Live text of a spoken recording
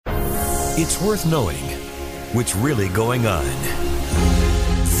It's worth knowing what's really going on.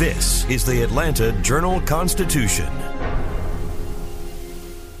 This is the Atlanta Journal-Constitution.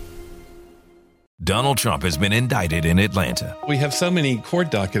 Donald Trump has been indicted in Atlanta. We have so many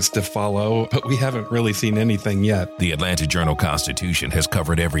court dockets to follow, but we haven't really seen anything yet. The Atlanta Journal-Constitution has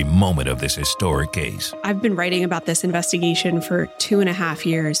covered every moment of this historic case. I've been writing about this investigation for 2.5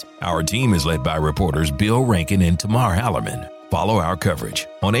 years. Our team is led by reporters Bill Rankin and Tamar Hallerman. Follow our coverage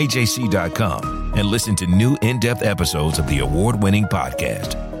on AJC.com and listen to new in-depth episodes of the award-winning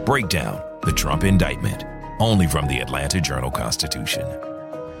podcast, Breakdown, the Trump Indictment, only from the Atlanta Journal-Constitution.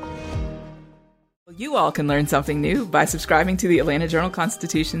 You all can learn something new by subscribing to the Atlanta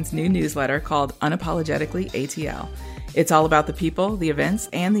Journal-Constitution's new newsletter called Unapologetically ATL. It's all about the people, the events,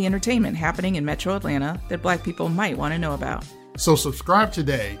 and the entertainment happening in Metro Atlanta that Black people might want to know about. So subscribe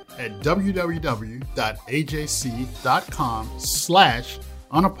today at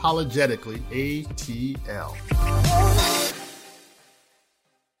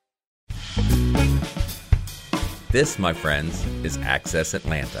This, my friends, is Access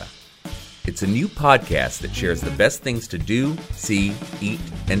Atlanta. It's a new podcast that shares the best things to do, see, eat,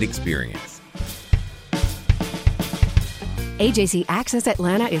 and experience. AJC Access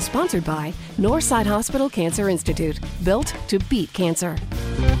Atlanta is sponsored by Northside Hospital Cancer Institute, built to beat cancer.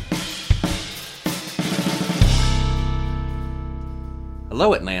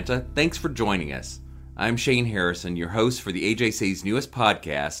 Hello, Atlanta. Thanks for joining us. I'm Shane Harrison, your host for the AJC's newest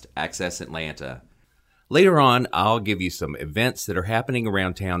podcast, Access Atlanta. Later on, I'll give you some events that are happening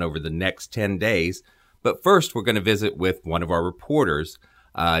around town over the next 10 days. But first, we're going to visit with one of our reporters,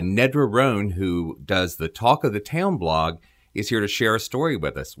 Nedra Roan, who does the Talk of the Town blog, is here to share a story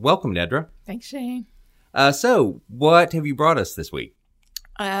with us. Welcome, Nedra. Thanks, Shane. So, what have you brought us this week?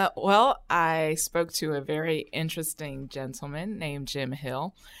 Well, I spoke to a very interesting gentleman named Jim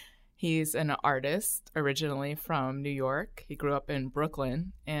Hill. He's an artist originally from New York. He grew up in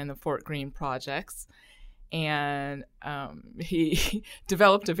Brooklyn and the Fort Greene projects. And he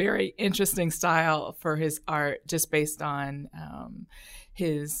developed a very interesting style for his art just based on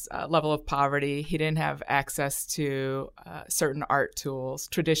his level of poverty. He didn't have access to certain art tools,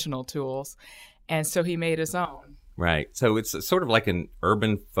 traditional tools, and so he made his own. Right. So it's sort of like an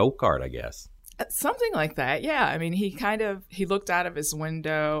urban folk art, I guess. Something like that, yeah. I mean, he looked out of his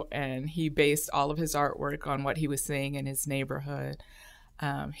window and he based all of his artwork on what he was seeing in his neighborhood.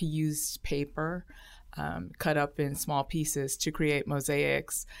 He used paper cut up in small pieces to create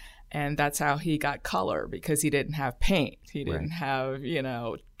mosaics. And that's how he got color, because he didn't have paint. He didn't have,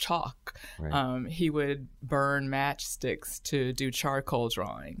 chalk. Right. He would burn matchsticks to do charcoal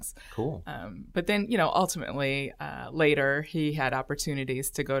drawings. Cool. But then, ultimately, later, he had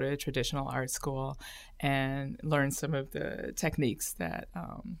opportunities to go to a traditional art school and learn some of the techniques that,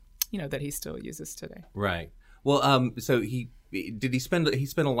 that he still uses today. Right. Well, so he spent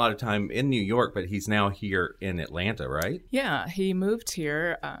a lot of time in New York, but he's now here in Atlanta, right? Yeah, he moved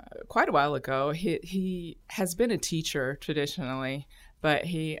here quite a while ago. He has been a teacher traditionally, but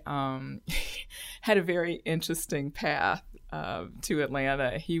he had a very interesting path to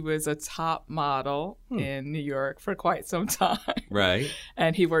Atlanta. He was a top model in New York for quite some time. Right.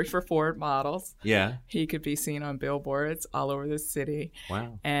 And he worked for Ford Models. Yeah. He could be seen on billboards all over the city.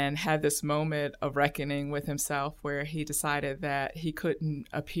 Wow. And had this moment of reckoning with himself where he decided that he couldn't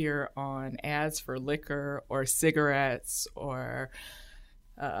appear on ads for liquor or cigarettes or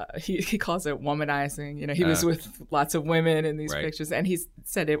he calls it womanizing. He was with lots of women in these pictures, and he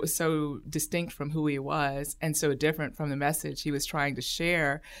said it was so distinct from who he was and so different from the message he was trying to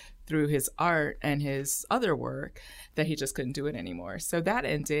share through his art and his other work that he just couldn't do it anymore. So that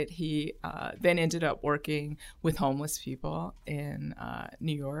ended. He then ended up working with homeless people in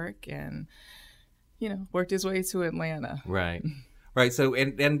New York and, worked his way to Atlanta. Right. Right. So,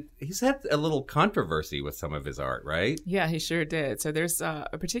 and he's had a little controversy with some of his art, right? Yeah, he sure did. So there's a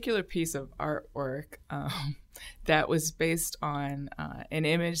particular piece of artwork that was based on an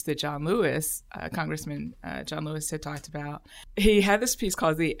image that John Lewis, Congressman John Lewis, had talked about. He had this piece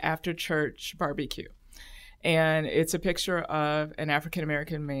called the After Church Barbecue. And it's a picture of an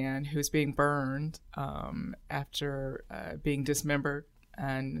African-American man who's being burned after being dismembered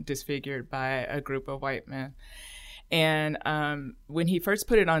and disfigured by a group of white men. And when he first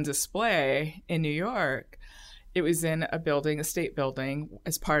put it on display in New York, it was in a state building,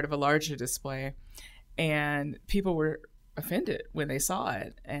 as part of a larger display. And people were offended when they saw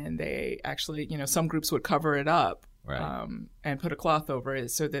it. And they actually, some groups would cover it up Right. And put a cloth over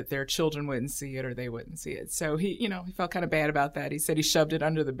it so that their children wouldn't see it or they wouldn't see it. So he felt kind of bad about that. He said he shoved it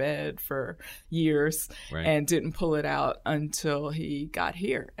under the bed for years and didn't pull it out until he got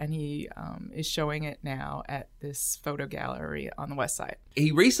here. And he is showing it now at this photo gallery on the West Side.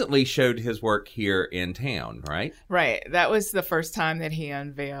 He recently showed his work here in town, right? Right. That was the first time that he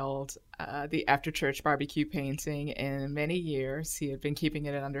unveiled the after church barbecue painting in many years. He had been keeping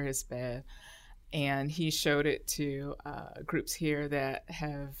it under his bed. And he showed it to groups here that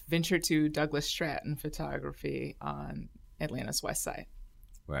have ventured to Douglas Stratton photography on Atlanta's West Side.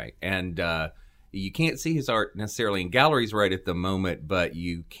 Right. And you can't see his art necessarily in galleries right at the moment, but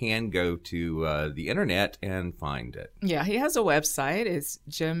you can go to the internet and find it. Yeah, he has a website. It's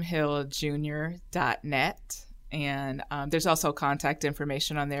jimhilljr.net. And there's also contact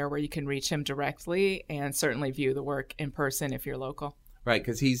information on there where you can reach him directly and certainly view the work in person if you're local. Right,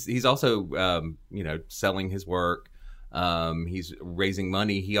 because he's also selling his work. He's raising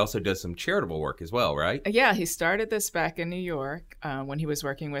money. He also does some charitable work as well, right? Yeah, he started this back in New York when he was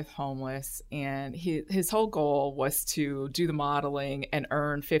working with homeless, and his whole goal was to do the modeling and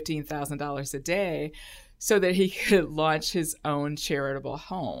earn $15,000 a day so that he could launch his own charitable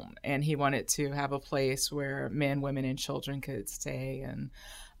home. And he wanted to have a place where men, women, and children could stay and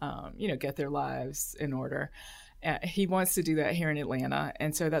get their lives in order. He wants to do that here in Atlanta,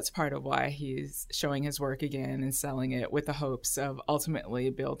 and so that's part of why he's showing his work again and selling it with the hopes of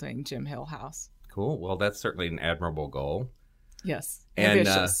ultimately building Jim Hill House. Cool. Well, that's certainly an admirable goal. Yes. And,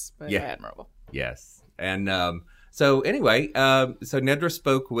 ambitious, but admirable. Yes. And so Nedra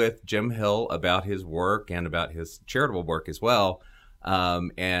spoke with Jim Hill about his work and about his charitable work as well.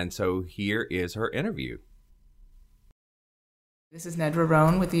 And so here is her interview. This is Nedra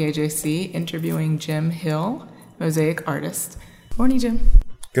Roan with the AJC interviewing Jim Hill, mosaic artist. Morning, Jim.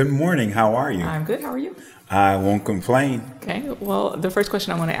 Good morning. How are you? I'm good. How are you? I won't complain. Okay. Well, the first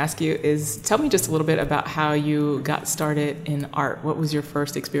question I want to ask you is tell me just a little bit about how you got started in art. What was your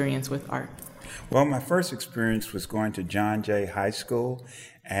first experience with art? Well, my first experience was going to John Jay High School,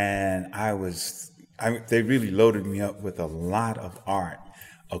 and they really loaded me up with a lot of art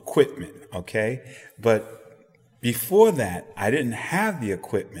equipment, okay? But before that, I didn't have the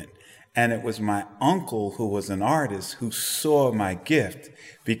equipment. And it was my uncle, who was an artist, who saw my gift,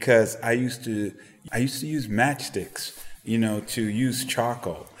 because I used to use matchsticks, to use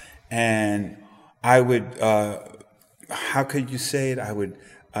charcoal. And I would, how could you say it? I would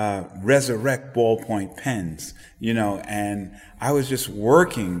resurrect ballpoint pens, and I was just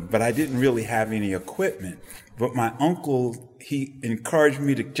working, but I didn't really have any equipment. But my uncle, he encouraged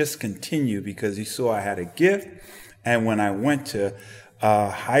me to just continue because he saw I had a gift. And when I went to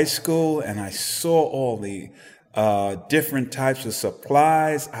high school and I saw all the different types of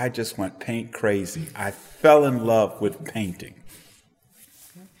supplies, I just went paint crazy. I fell in love with painting.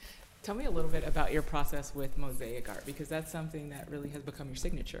 Tell me a little bit about your process with mosaic art, because that's something that really has become your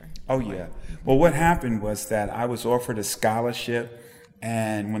signature. Oh, yeah. Well, what happened was that I was offered a scholarship,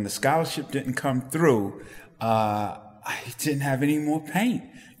 and when the scholarship didn't come through, I didn't have any more paint.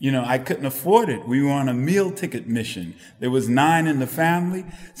 I couldn't afford it. We were on a meal ticket mission. There was 9 in the family.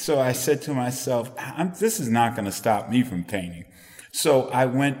 So I said to myself, this is not going to stop me from painting. So I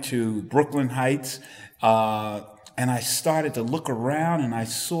went to Brooklyn Heights, and I started to look around, and I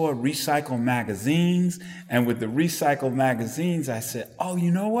saw recycled magazines. And with the recycled magazines, I said, oh, you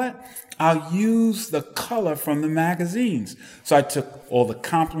know what? I'll use the color from the magazines. So I took all the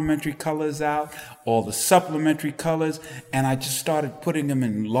complementary colors out, all the supplementary colors, and I just started putting them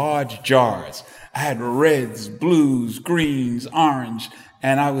in large jars. I had reds, blues, greens, orange,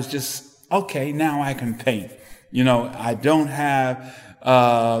 and I was just, okay, now I can paint. I don't have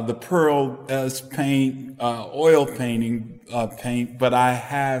the pearl paint, oil painting paint, but I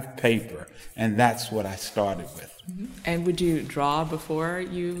have paper, and that's what I started with. And would you draw before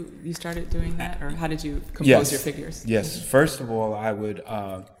you started doing that, or how did you compose your figures? Yes. First of all, I would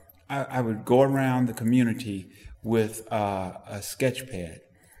go around the community with a sketch pad,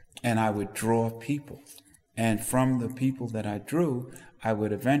 and I would draw people. And from the people that I drew, I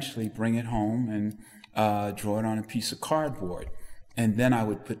would eventually bring it home and draw it on a piece of cardboard. And then I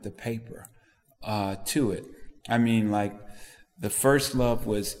would put the paper to it. I mean, like, the first love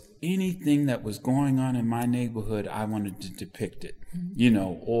was anything that was going on in my neighborhood, I wanted to depict it.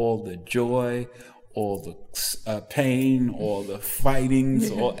 All the joy, all the pain, all the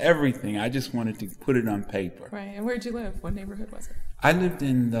fightings, all everything. I just wanted to put it on paper. Right. And where'd you live? What neighborhood was it? I lived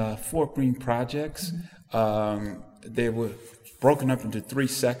in the Fort Greene projects. They were broken up into 3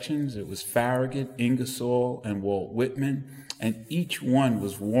 sections. It was Farragut, Ingersoll, and Walt Whitman. And each one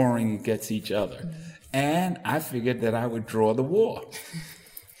was warring against each other. and I figured that I would draw the war.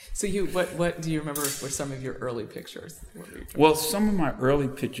 So what do you remember were some of your early pictures? Well, some of my early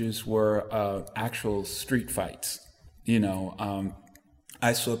pictures were actual street fights.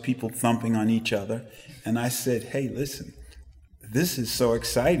 I saw people thumping on each other, and I said, hey, listen, this is so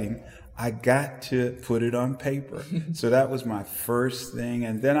exciting. I got to put it on paper. So that was my first thing.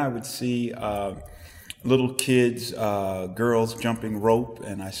 And then I would see little kids, girls jumping rope,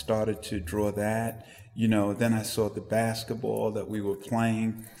 and I started to draw that. Then I saw the basketball that we were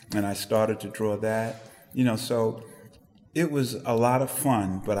playing, and I started to draw that. So it was a lot of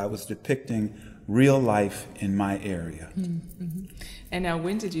fun, but I was depicting real life in my area. Mm-hmm. And now,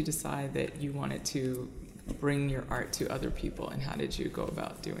 when did you decide that you wanted to bring your art to other people, and how did you go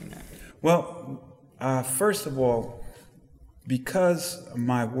about doing that? Well, first of all, because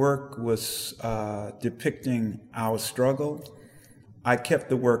my work was depicting our struggle, I kept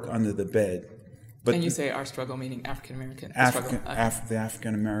the work under the bed. But and you say our struggle, meaning African American the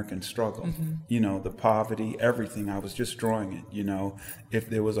African American struggle. Mm-hmm. The poverty, everything. I was just drawing it. If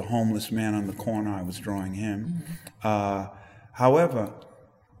there was a homeless man on the corner, I was drawing him. Mm-hmm. However,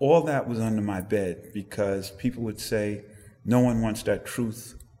 all that was under my bed because people would say, no one wants that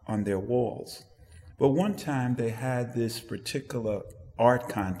truth on their walls. But one time they had this particular art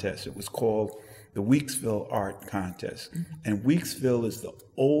contest. It was called the Weeksville Art Contest. Mm-hmm. And Weeksville is the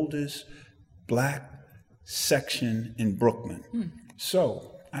oldest Black section in Brooklyn.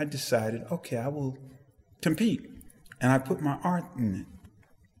 So I decided, okay, I will compete. And I put my art in it.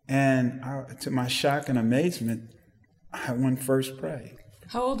 And to my shock and amazement, I won first prize.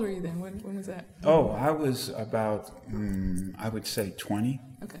 How old were you then? When was that? Oh, I was about, I would say 20.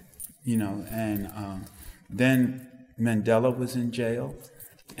 Okay. And then Mandela was in jail.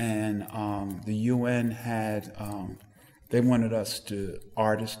 And the UN had, they wanted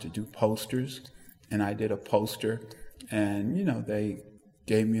artists to do posters. And I did a poster. And, they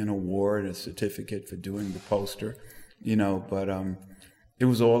gave me an award, a certificate for doing the poster. But it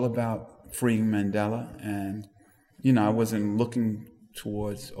was all about freeing Mandela. And, I wasn't looking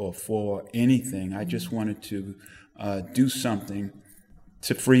towards or for anything. I just wanted to do something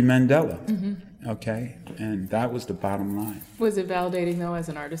to free Mandela. Mm-hmm. Okay? And that was the bottom line. Was it validating, though, as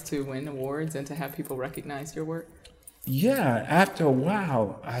an artist to win awards and to have people recognize your work? Yeah. After a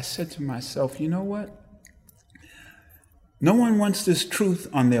while, I said to myself, you know what? No one wants this truth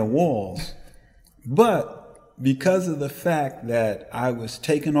on their walls. But because of the fact that I was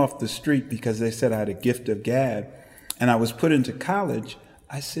taken off the street because they said I had a gift of gab, and I was put into college,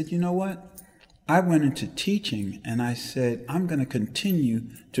 I said, you know what? I went into teaching, and I said, I'm going to continue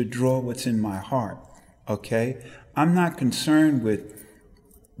to draw what's in my heart, okay? I'm not concerned with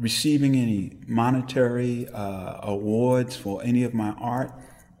receiving any monetary awards for any of my art.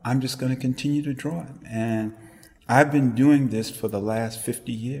 I'm just going to continue to draw it. And I've been doing this for the last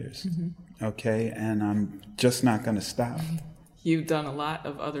 50 years, okay? And I'm just not going to stop. You've done a lot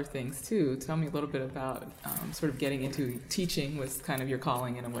of other things, too. Tell me a little bit about sort of getting into teaching was kind of your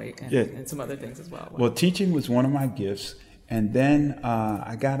calling in a way, and some other things as well. Well, teaching was one of my gifts. And then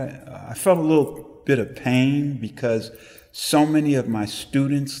I felt a little bit of pain because so many of my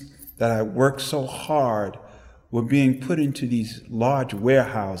students that I worked so hard were being put into these large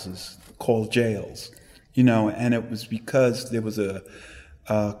warehouses called jails, and it was because there was a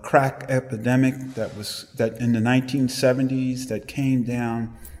crack epidemic that in the 1970s that came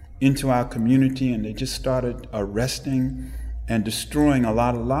down into our community, and they just started arresting and destroying a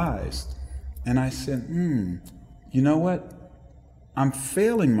lot of lives. And I said, you know what? I'm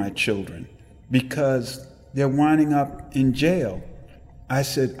failing my children because they're winding up in jail. I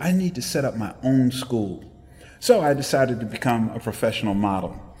said, I need to set up my own school. So I decided to become a professional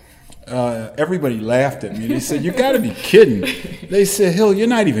model. Everybody laughed at me. They said, you got to be kidding. They said, Hill, you're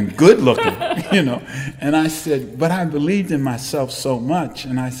not even good looking, And I said, but I believed in myself so much.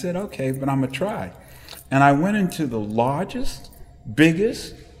 And I said, okay, but I'm going to try. And I went into the largest,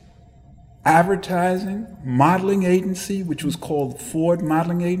 biggest advertising modeling agency, which was called Ford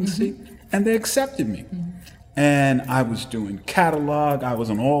Modeling Agency, and they accepted me. And I was doing catalog. I was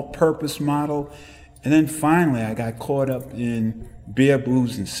an all-purpose model. And then finally, I got caught up in beer,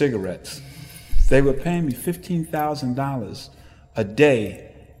 booze, and cigarettes. They were paying me $15,000 a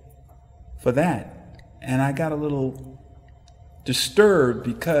day for that. And I got a little disturbed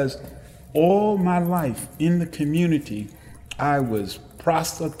because all my life in the community, I was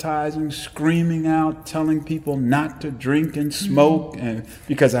proselytizing, screaming out, telling people not to drink and smoke, and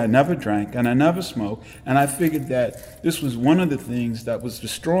because I never drank and I never smoked. And I figured that this was one of the things that was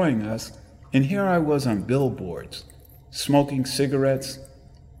destroying us. And here I was on billboards, smoking cigarettes,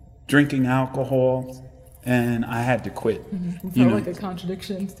 drinking alcohol, and I had to quit. It felt like a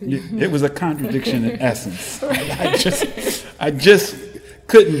contradiction. It was a contradiction in essence. I just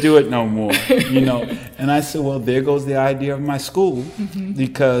couldn't do it no more, And I said, well, there goes the idea of my school,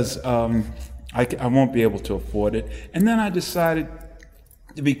 because I won't be able to afford it. And then I decided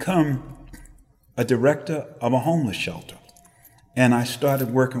to become a director of a homeless shelter. And I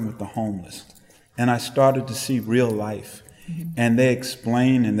started working with the homeless. And I started to see real life. And they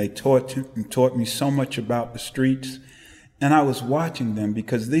explained and they taught me so much about the streets. And I was watching them,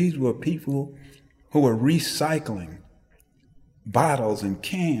 because these were people who were recycling bottles and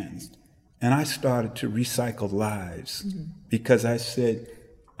cans. And I started to recycle lives, because I said,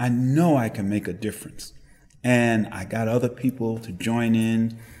 I know I can make a difference. And I got other people to join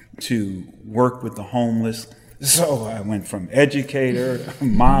in to work with the homeless. So I went from educator,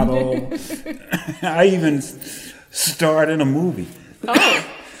 model. I even starred in a movie. Oh.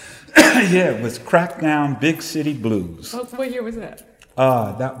 Yeah, it was Crackdown Big City Blues. Oh, what year was that?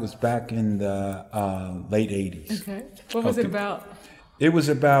 That was back in the late 80s. Okay. What was it about? It was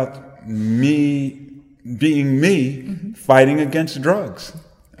about me being me, fighting against drugs.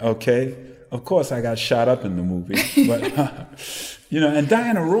 Okay? Of course, I got shot up in the movie. But, and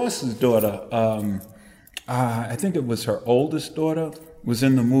Diana Ross's daughter, I think it was her oldest daughter, was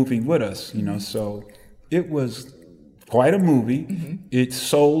in the movie with us, so it was quite a movie. It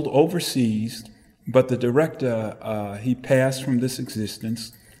sold overseas, but the director, he passed from this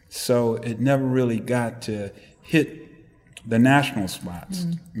existence, so it never really got to hit the national spots,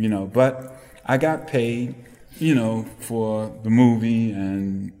 but I got paid, for the movie,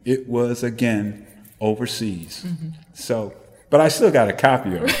 and it was, again, overseas. So, but I still got a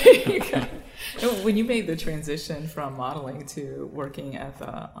copy of it. When you made the transition from modeling to working at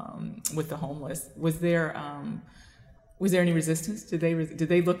the with the homeless, was there any resistance? Did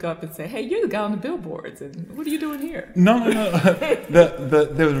they look up and say, "Hey, you're the guy on the billboards, and what are you doing here?" No.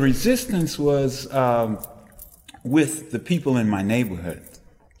 The resistance was with the people in my neighborhood.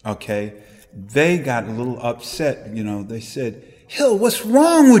 Okay, they got a little upset. They said, "Hill, what's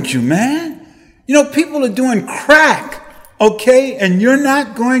wrong with you, man? People are doing crack. Okay, and you're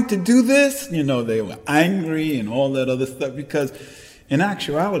not going to do this?" They were angry and all that other stuff, because in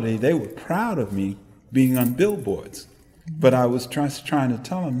actuality, they were proud of me being on billboards. But I was trying to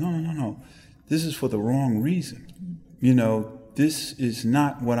tell them, no, this is for the wrong reason. This is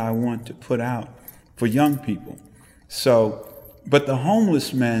not what I want to put out for young people. So, but the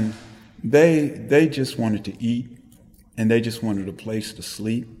homeless men, they just wanted to eat, and they just wanted a place to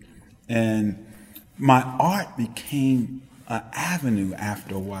sleep. And my art became an avenue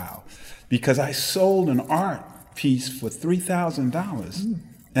after a while, because I sold an art piece for $3,000,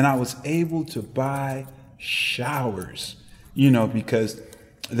 and I was able to buy showers, because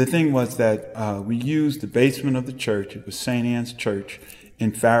the thing was that we used the basement of the church. It was St. Anne's Church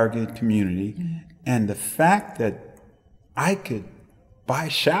in Farragut community. And the fact that I could buy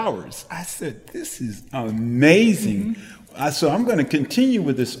showers, I said, this is amazing. So I'm going to continue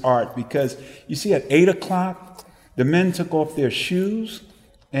with this art, because you see, at 8 o'clock, the men took off their shoes,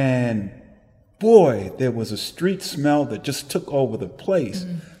 and boy, there was a street smell that just took over the place.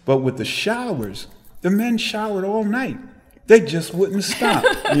 But with the showers, the men showered all night. They just wouldn't stop,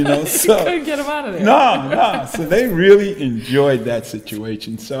 So couldn't get them out of there. No. So they really enjoyed that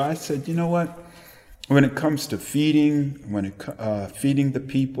situation. So I said, you know what? When it comes to feeding the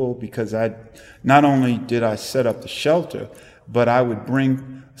people, because not only did I set up the shelter, but I would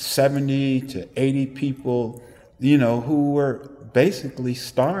bring 70 to 80 people, who were basically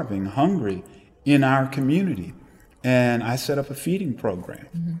starving, hungry in our community. And I set up a feeding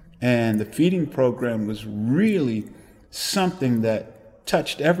program. And the feeding program was really something that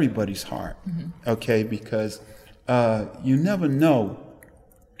touched everybody's heart, okay? Because you never know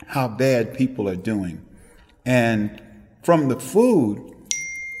how bad people are doing. And from the food,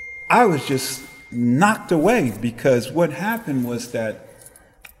 I was just knocked away, because what happened was that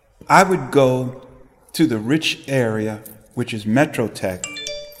I would go to the rich area, which is Metrotech,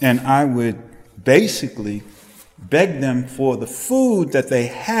 and I would basically beg them for the food that they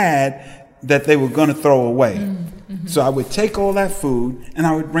had that they were going to throw away. So I would take all that food and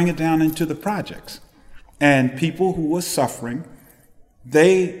I would bring it down into the projects. And people who were suffering,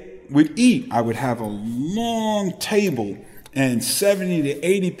 they would eat. I would have a long table, and 70 to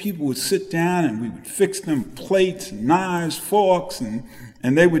 80 people would sit down, and we would fix them plates, knives, forks, and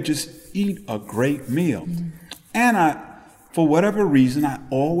they would just eat a great meal. And for whatever reason, I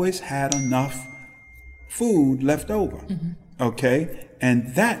always had enough food left over, okay?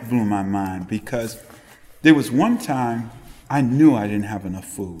 And that blew my mind, because there was one time I knew I didn't have enough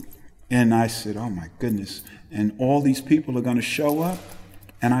food. And I said, oh my goodness, and all these people are going to show up?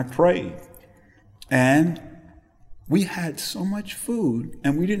 And I prayed. And we had so much food,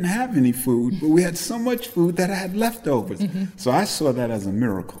 and we didn't have any food, but we had so much food that I had leftovers. So I saw that as a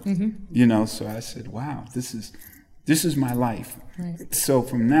miracle, you know. So I said, wow, this is my life. Right. So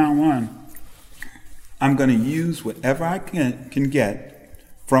from now on, I'm going to use whatever I can get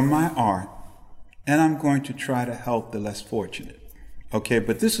from my art, and I'm going to try to help the less fortunate. Okay,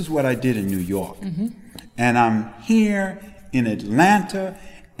 but this is what I did in New York. And I'm here in Atlanta,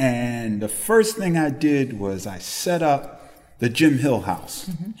 and the first thing I did was I set up the Jim Hill House,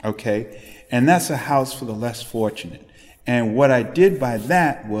 okay? And that's a house for the less fortunate. And what I did by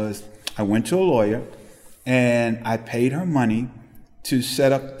that was I went to a lawyer, and I paid her money to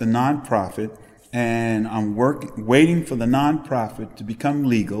set up the nonprofit, and I'm waiting for the nonprofit to become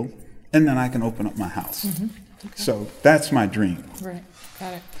legal, and then I can open up my house. Okay. So that's my dream. Right,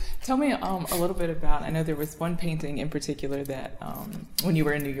 got it. Tell me a little bit about, I know there was one painting in particular that when you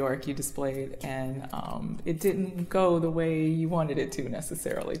were in New York you displayed, and it didn't go the way you wanted it to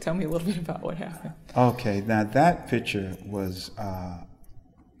necessarily. Tell me a little bit about what happened. Okay, now that picture was,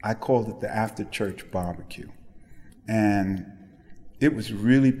 I called it the after church barbecue. And it was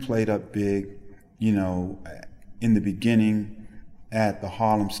really played up big, you know, in the beginning at the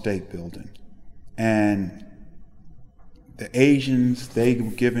Harlem State Building. And the Asians, they were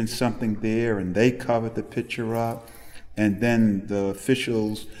given something there, and they covered the picture up. And then the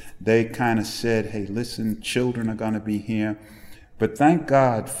officials, they kind of said, hey, listen, children are going to be here. But thank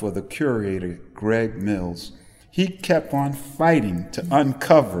God for the curator, Greg Mills. He kept on fighting to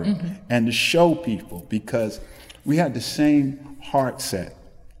uncover it and to show people, because we had the same heart set.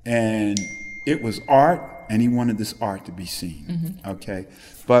 And it was art, and he wanted this art to be seen, okay?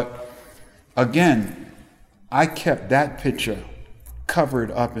 But again, I kept that picture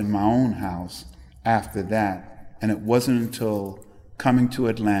covered up in my own house after that, and it wasn't until coming to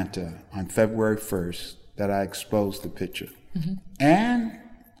Atlanta on February 1st that I exposed the picture. And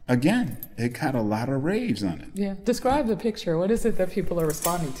again, it got a lot of raves on it. Yeah, describe the picture. What is it that people are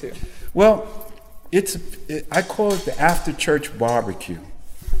responding to? Well, I call it the after church barbecue,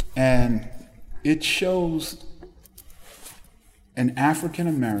 and it shows an African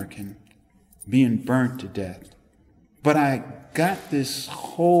American being burnt to death. But I got this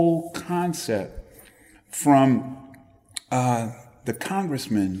whole concept from the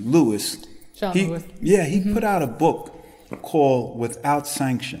Congressman Lewis. John Lewis. Yeah, he put out a book called Without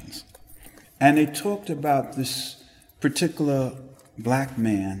Sanctions. And they talked about this particular black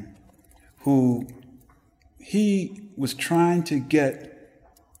man who he was trying to get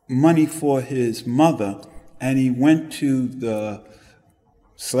money for his mother, and he went to the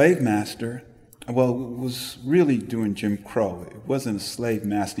slave master. Well, it was really during Jim Crow. It wasn't a slave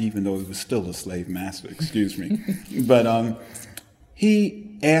master, even though he was still a slave master, excuse me. But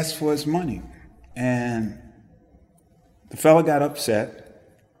he asked for his money, and the fellow got upset.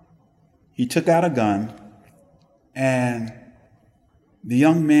 He took out a gun, and the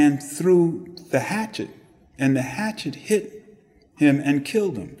young man threw the hatchet, and the hatchet hit him and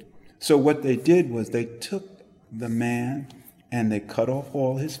killed him. So what they did was they took the man and they cut off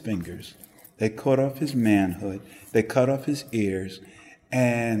all his fingers. They cut off his manhood. They cut off his ears.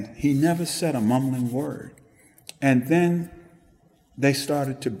 And he never said a mumbling word. And then they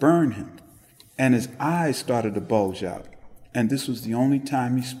started to burn him. And his eyes started to bulge out. And this was the only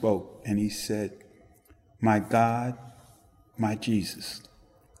time he spoke. And he said, "My God, my Jesus."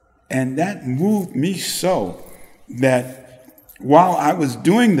 And that moved me so that while I was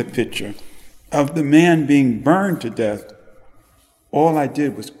doing the picture of the man being burned to death, all I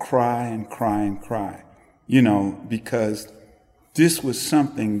did was cry and cry and cry, you know, because this was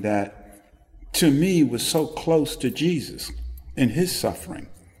something that to me was so close to Jesus in his suffering.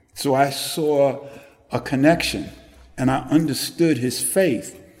 So I saw a connection, and I understood his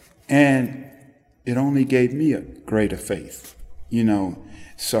faith, and it only gave me a greater faith, you know.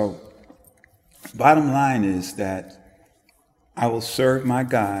 So bottom line is that I will serve my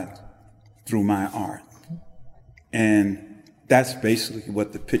God through my art. And that's basically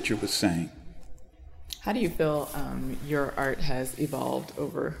what the picture was saying. How do you feel your art has evolved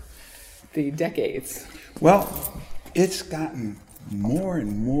over the decades? Well, it's gotten more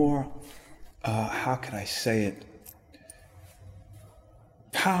and more, how could I say it,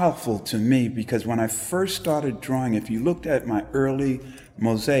 powerful to me, because when I first started drawing, if you looked at my early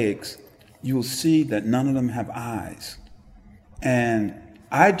mosaics, you will see that none of them have eyes. And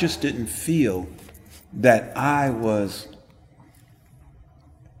I just didn't feel that I was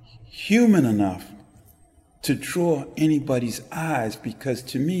human enough to draw anybody's eyes, because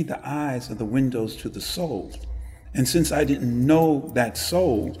to me, the eyes are the windows to the soul. And since I didn't know that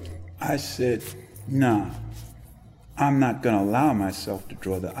soul, I said, nah, I'm not going to allow myself to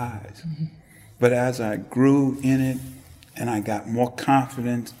draw the eyes. Mm-hmm. But as I grew in it and I got more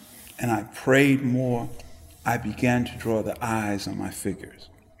confident and I prayed more, I began to draw the eyes on my figures,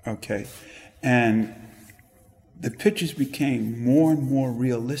 okay? And the pictures became more and more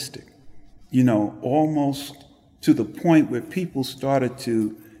realistic, you know, almost to the point where people started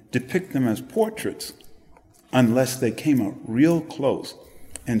to depict them as portraits unless they came up real close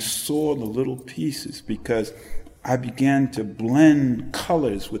and saw the little pieces, because I began to blend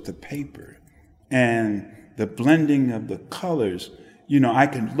colors with the paper. And the blending of the colors, you know, I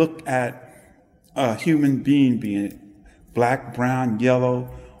could look at a human being being black, brown, yellow,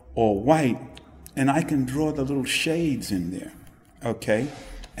 or white, and I can draw the little shades in there, okay?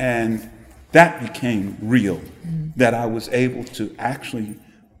 And that became real, that I was able to actually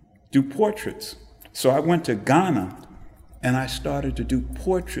do portraits. So I went to Ghana, and I started to do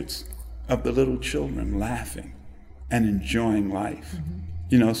portraits of the little children laughing and enjoying life. Mm-hmm.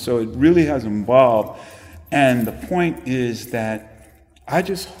 You know, so it really has evolved. And the point is that I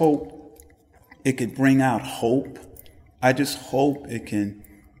just hope it could bring out hope. I just hope it can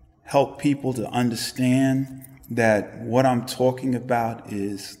help people to understand that what I'm talking about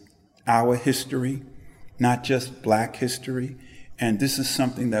is our history, not just Black history. And this is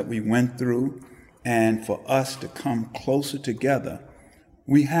something that we went through. And for us to come closer together,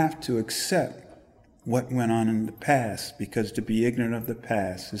 we have to accept what went on in the past, because to be ignorant of the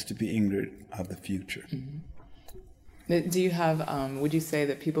past is to be ignorant of the future. Mm-hmm. Do you have, would you say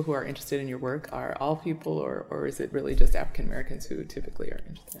that people who are interested in your work are all people, or is it really just African Americans who typically are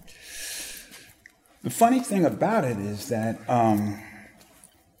interested? The funny thing about it is that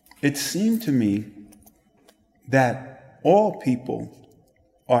it seemed to me that all people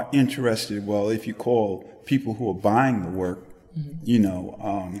are interested, well, if you call people who are buying the work, mm-hmm. you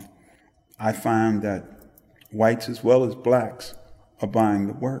know, I find that whites as well as blacks are buying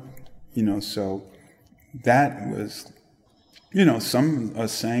the work, you know, so that was, you know, some are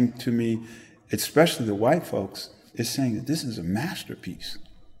saying to me, especially the white folks, is saying that this is a masterpiece,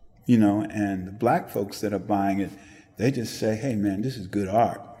 you know, and the black folks that are buying it, they just say, hey, man, this is good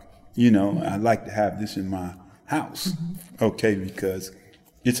art. You know, mm-hmm. I'd like to have this in my house, mm-hmm. okay, because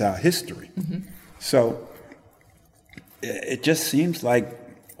it's our history. Mm-hmm. So it just seems like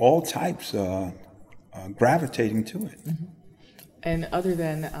all types are gravitating to it. Mm-hmm. And other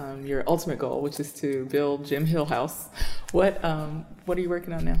than your ultimate goal, which is to build Jim Hill House, what are you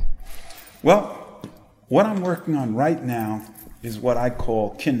working on now? Well, what I'm working on right now is what I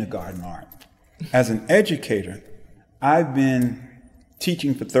call kindergarten art. As an educator, I've been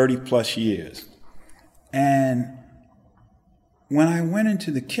teaching for 30 plus years. And when I went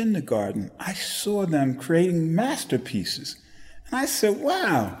into the kindergarten, I saw them creating masterpieces. And I said,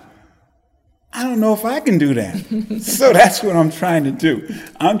 wow, I don't know if I can do that. So that's what I'm trying to do.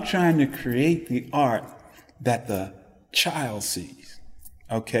 I'm trying to create the art that the child sees,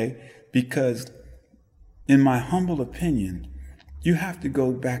 okay? Because in my humble opinion, you have to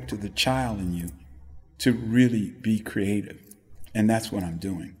go back to the child in you to really be creative. And that's what I'm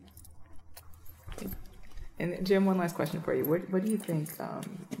doing. And Jim, one last question for you. What do you think,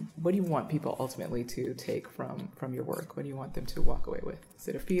 what do you want people ultimately to take from your work? What do you want them to walk away with? Is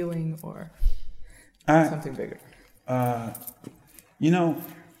it a feeling or something bigger? You know,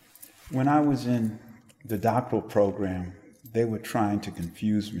 when I was in the doctoral program, they were trying to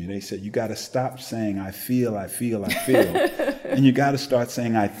confuse me. They said, you got to stop saying, I feel, I feel, I feel. And you got to start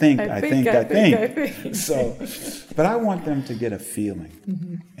saying, I think. So, but I want them to get a feeling.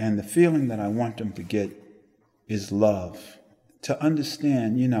 Mm-hmm. And the feeling that I want them to get is love. To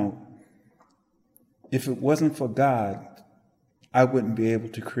understand, you know, if it wasn't for God, I wouldn't be able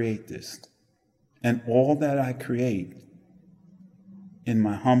to create this. And all that I create, in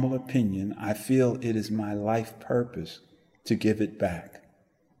my humble opinion, I feel it is my life purpose to give it back.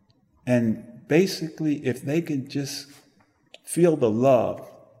 And basically, if they could just feel the love,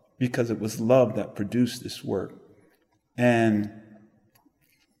 because it was love that produced this work, and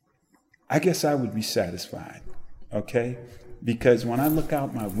I guess I would be satisfied, okay? Because when I look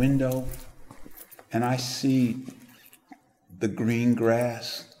out my window and I see the green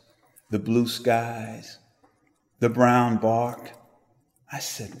grass, the blue skies, the brown bark, I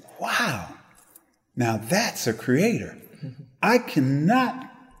said, wow, now that's a creator. I cannot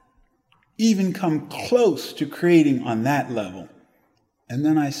even come close to creating on that level. And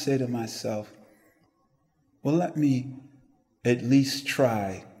then I say to myself, well, let me at least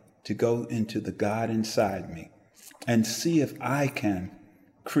try to go into the God inside me and see if I can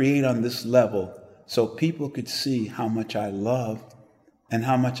create on this level so people could see how much I love and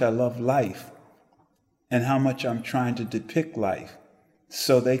how much I love life and how much I'm trying to depict life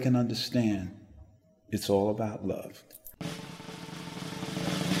so they can understand it's all about love.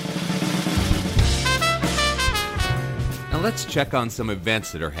 Now let's check on some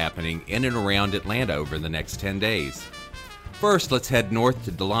events that are happening in and around Atlanta over the next 10 days. First, let's head north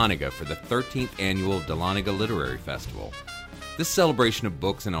to Dahlonega for the 13th annual Dahlonega Literary Festival. This celebration of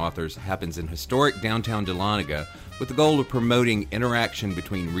books and authors happens in historic downtown Dahlonega with the goal of promoting interaction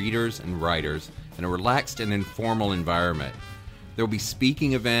between readers and writers in a relaxed and informal environment. There will be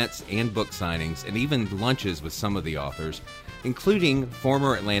speaking events and book signings and even lunches with some of the authors, including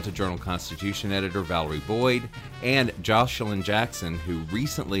former Atlanta Journal-Constitution editor Valerie Boyd and Jocelyn Jackson, who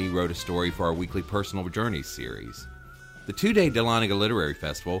recently wrote a story for our weekly Personal Journeys series. The two-day Dahlonega Literary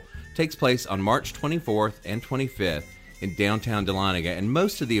Festival takes place on March 24th and 25th in downtown Dahlonega, and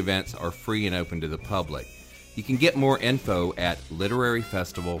most of the events are free and open to the public. You can get more info at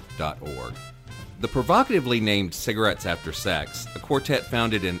literaryfestival.org. The provocatively named Cigarettes After Sex, a quartet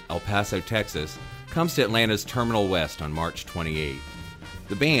founded in El Paso, Texas, comes to Atlanta's Terminal West on March 28th.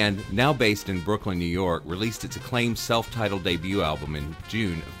 The band, now based in Brooklyn, New York, released its acclaimed self-titled debut album in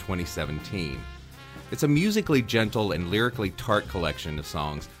June of 2017. It's a musically gentle and lyrically tart collection of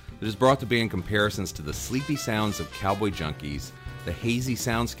songs that has brought the band comparisons to the sleepy sounds of Cowboy Junkies, the hazy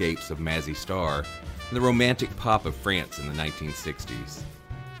soundscapes of Mazzy Star, and the romantic pop of France in the 1960s.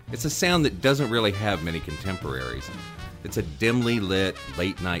 It's a sound that doesn't really have many contemporaries. It's a dimly lit,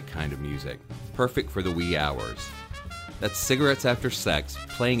 late-night kind of music, perfect for the wee hours. That's Cigarettes After Sex,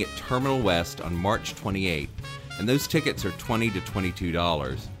 playing at Terminal West on March 28th, and those tickets are $20 to $22,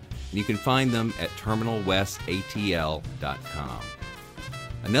 and you can find them at terminalwestatl.com.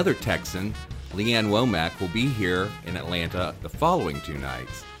 Another Texan, Leanne Womack, will be here in Atlanta the following two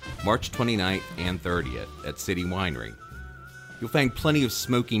nights, March 29th and 30th, at City Winery. You'll find plenty of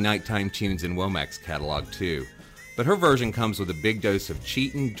smoky nighttime tunes in Womack's catalog too, but her version comes with a big dose of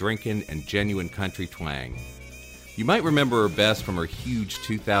cheatin', drinkin', and genuine country twang. You might remember her best from her huge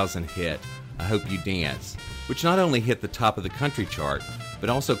 2000 hit, I Hope You Dance, which not only hit the top of the country chart, but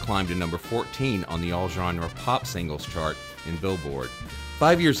also climbed to number 14 on the all-genre pop singles chart in Billboard.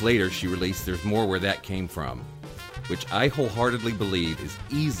 5 years later, she released There's More Where That Came From, which I wholeheartedly believe is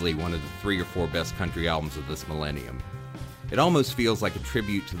easily one of the 3 or 4 best country albums of this millennium. It almost feels like a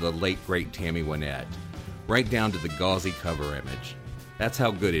tribute to the late, great Tammy Wynette, right down to the gauzy cover image. That's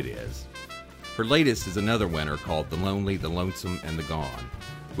how good it is. Her latest is another winner called The Lonely, The Lonesome, and The Gone,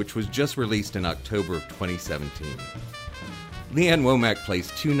 which was just released in October of 2017. Leanne Womack plays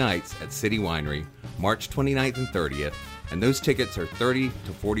 2 nights at City Winery, March 29th and 30th, and those tickets are $30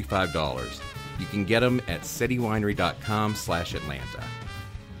 to $45. You can get them at citywinery.com/Atlanta.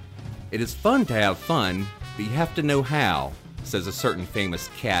 It is fun to have fun, but you have to know how, says a certain famous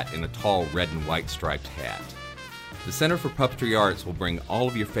cat in a tall red and white striped hat. The Center for Puppetry Arts will bring all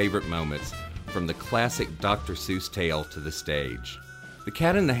of your favorite moments from the classic Dr. Seuss tale to the stage. The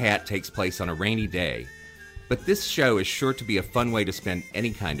Cat in the Hat takes place on a rainy day, but this show is sure to be a fun way to spend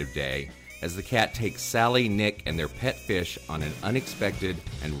any kind of day, as the cat takes Sally, Nick, and their pet fish on an unexpected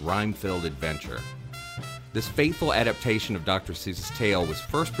and rhyme-filled adventure. This faithful adaptation of Dr. Seuss's tale was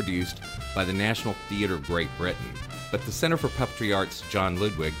first produced by the National Theatre of Great Britain, but the Center for Puppetry Arts' John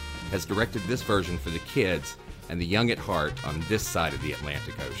Ludwig has directed this version for the kids and the young at heart on this side of the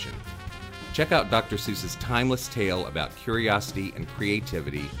Atlantic Ocean. Check out Dr. Seuss's timeless tale about curiosity and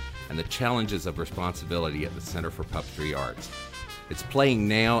creativity and the challenges of responsibility at the Center for Puppetry Arts. It's playing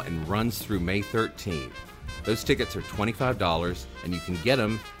now and runs through May 13th. Those tickets are $25, and you can get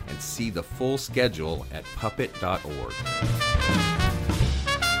them and see the full schedule at puppet.org.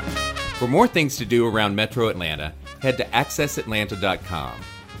 For more things to do around Metro Atlanta, head to accessatlanta.com.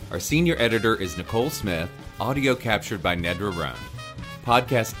 Our senior editor is Nicole Smith, audio captured by Nedra Run.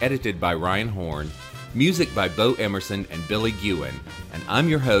 Podcast edited by Ryan Horn, music by Bo Emerson and Billy Guin, and I'm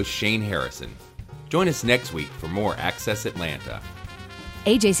your host, Shane Harrison. Join us next week for more Access Atlanta.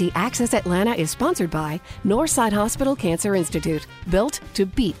 AJC Access Atlanta is sponsored by Northside Hospital Cancer Institute, built to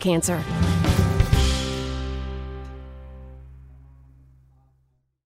beat cancer.